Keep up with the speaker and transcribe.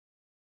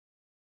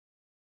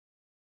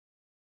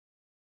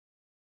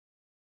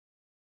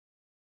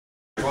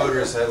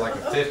Floater has had like a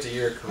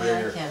 50-year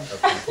career of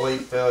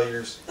complete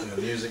failures in the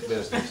music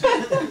business,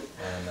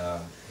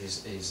 and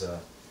he's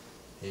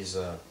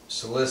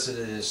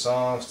solicited his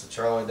songs to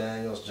Charlie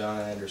Daniels,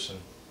 John Anderson,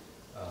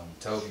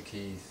 Toby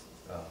Keith,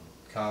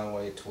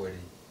 Conway Twitty,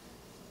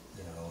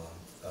 you know,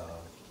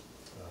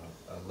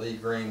 Lee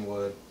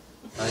Greenwood,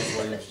 Hank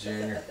Williams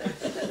Jr.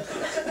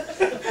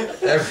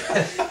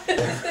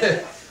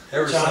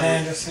 John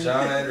Anderson.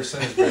 John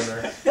Anderson has been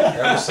there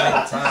every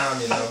single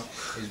time. You know,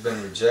 he's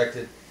been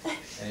rejected,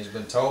 and he's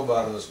been told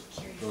by those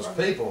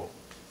people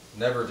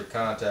never to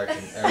contact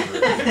him ever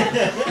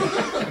again.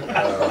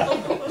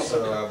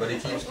 But he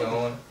keeps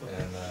going,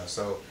 and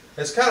so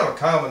it's kind of a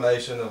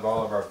combination of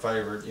all of our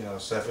favorite, you know,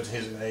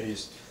 70s and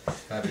 80s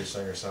country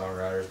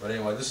singer-songwriters. But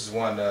anyway, this is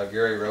one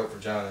Gary wrote for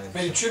John Anderson.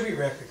 Made a tribute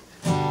record.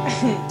 We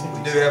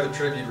do have a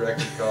tribute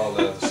record called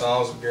The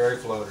Songs of Gary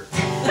Floater.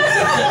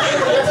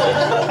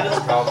 It's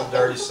called The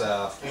Dirty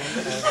South.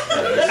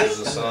 This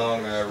is a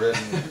song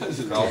written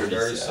called The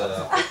Dirty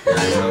South.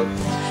 Gary wrote it.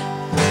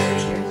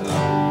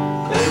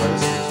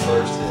 This is his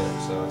first hit,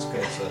 so it's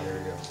good. So here we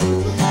go.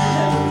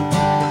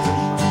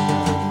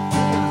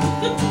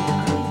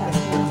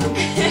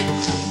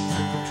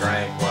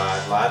 Drank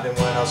white lightning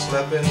when I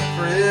slept in the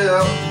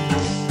crib.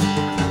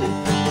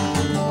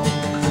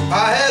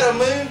 I had a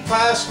moon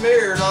pie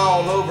smeared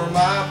all over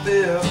my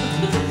bib.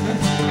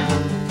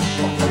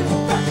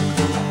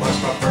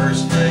 Watched my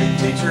first grade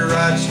teacher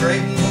ride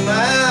straight in the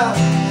mouth.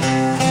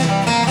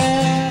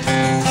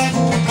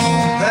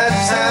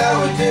 That's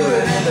how we do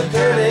it in the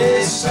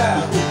dirty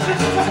South.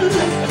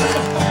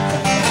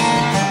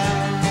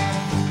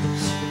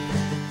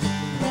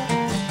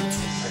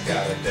 I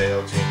got a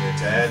Dale Jr.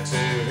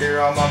 tattoo here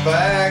on my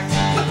back.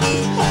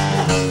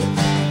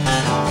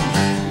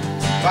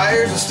 My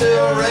ears are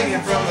still ringing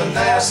from the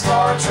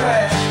NASCAR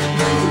track.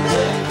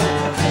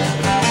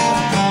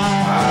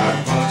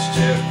 I punched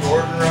Jeff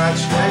Gordon right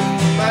straight in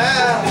the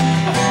mouth.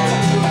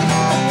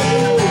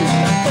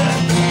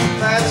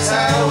 That's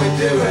how we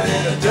do it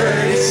in the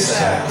dirty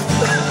South.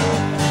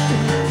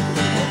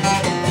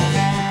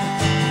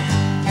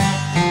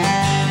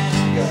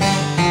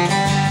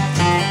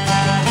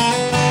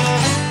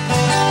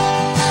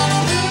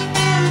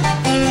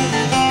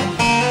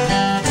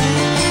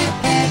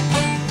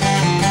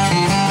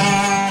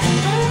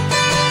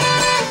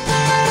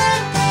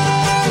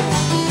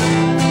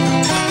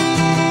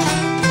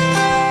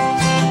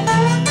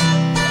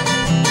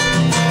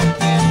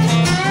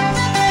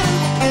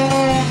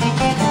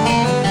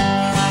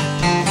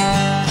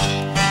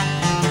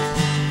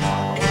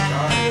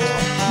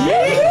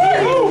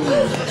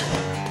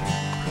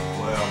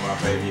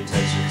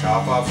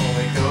 Top off when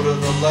we go to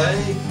the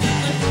lake.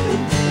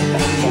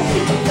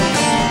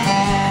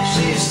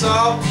 She's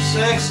soft and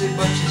sexy,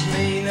 but she's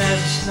mean as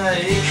a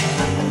snake.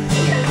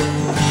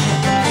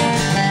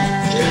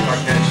 If I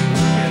catch you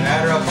looking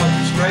at her, I'll punch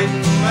you straight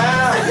in the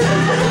mouth.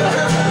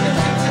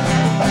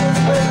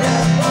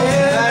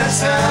 Yeah, that's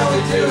how we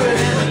do it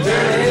in the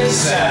dirty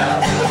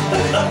South.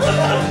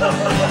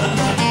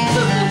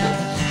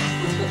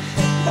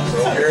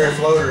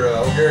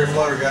 Old Gary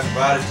Floater got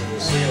invited to the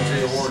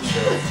CMT Awards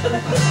show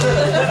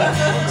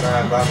one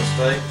time by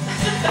mistake.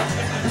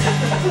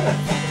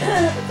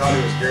 They thought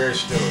he was Gary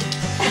Stewart.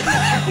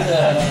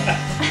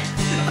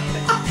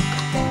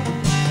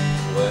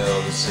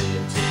 Well, the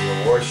CMT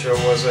Awards show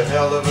was a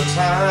hell of a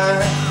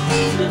time.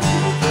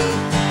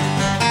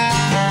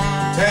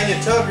 Tanya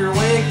Tucker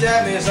winked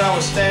at me as I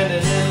was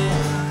standing in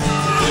line.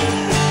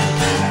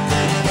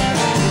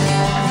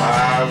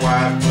 My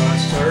wife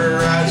punched her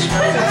right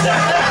straight in the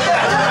eye.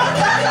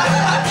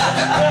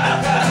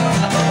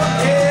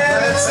 Yeah,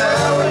 that's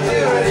how we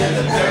do it in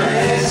the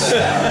dirty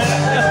South.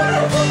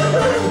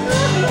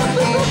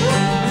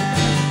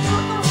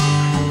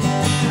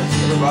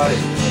 Everybody,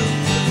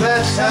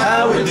 that's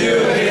how we do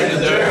it in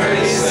the dirty